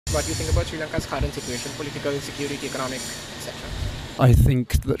What do you think about Sri Lanka's current situation, political, security, economic, etc.? I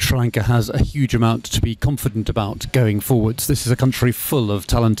think that Sri Lanka has a huge amount to be confident about going forwards. This is a country full of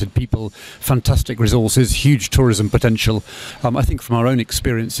talented people, fantastic resources, huge tourism potential. I think from our own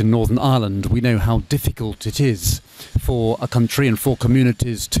experience in Northern Ireland, we know how difficult it is for a country and for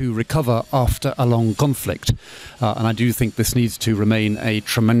communities to recover after a long conflict. And I do think this needs to remain a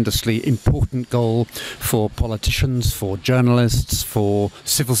tremendously important goal for politicians, for journalists, for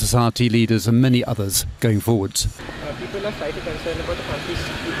civil society leaders and many others going forwards. People are slightly concerned about the country's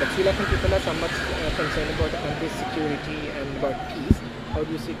security. Sri Lankan people are somewhat concerned about the country's security and about peace. How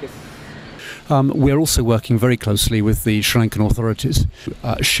do you see this? We're also working very closely with the Sri Lankan authorities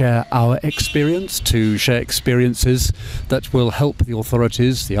to share our experience, to share experiences that will help the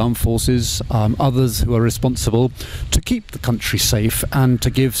authorities, the armed forces, others who are responsible to keep the country safe and to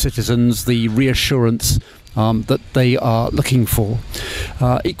give citizens the reassurance that they are looking for.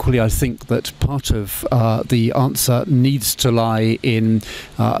 Equally, I think that part of the answer needs to lie in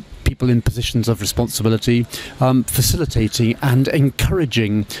people in positions of responsibility facilitating and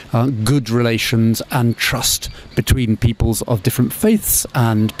encouraging good relations and trust between peoples of different faiths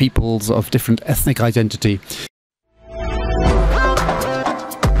and peoples of different ethnic identity.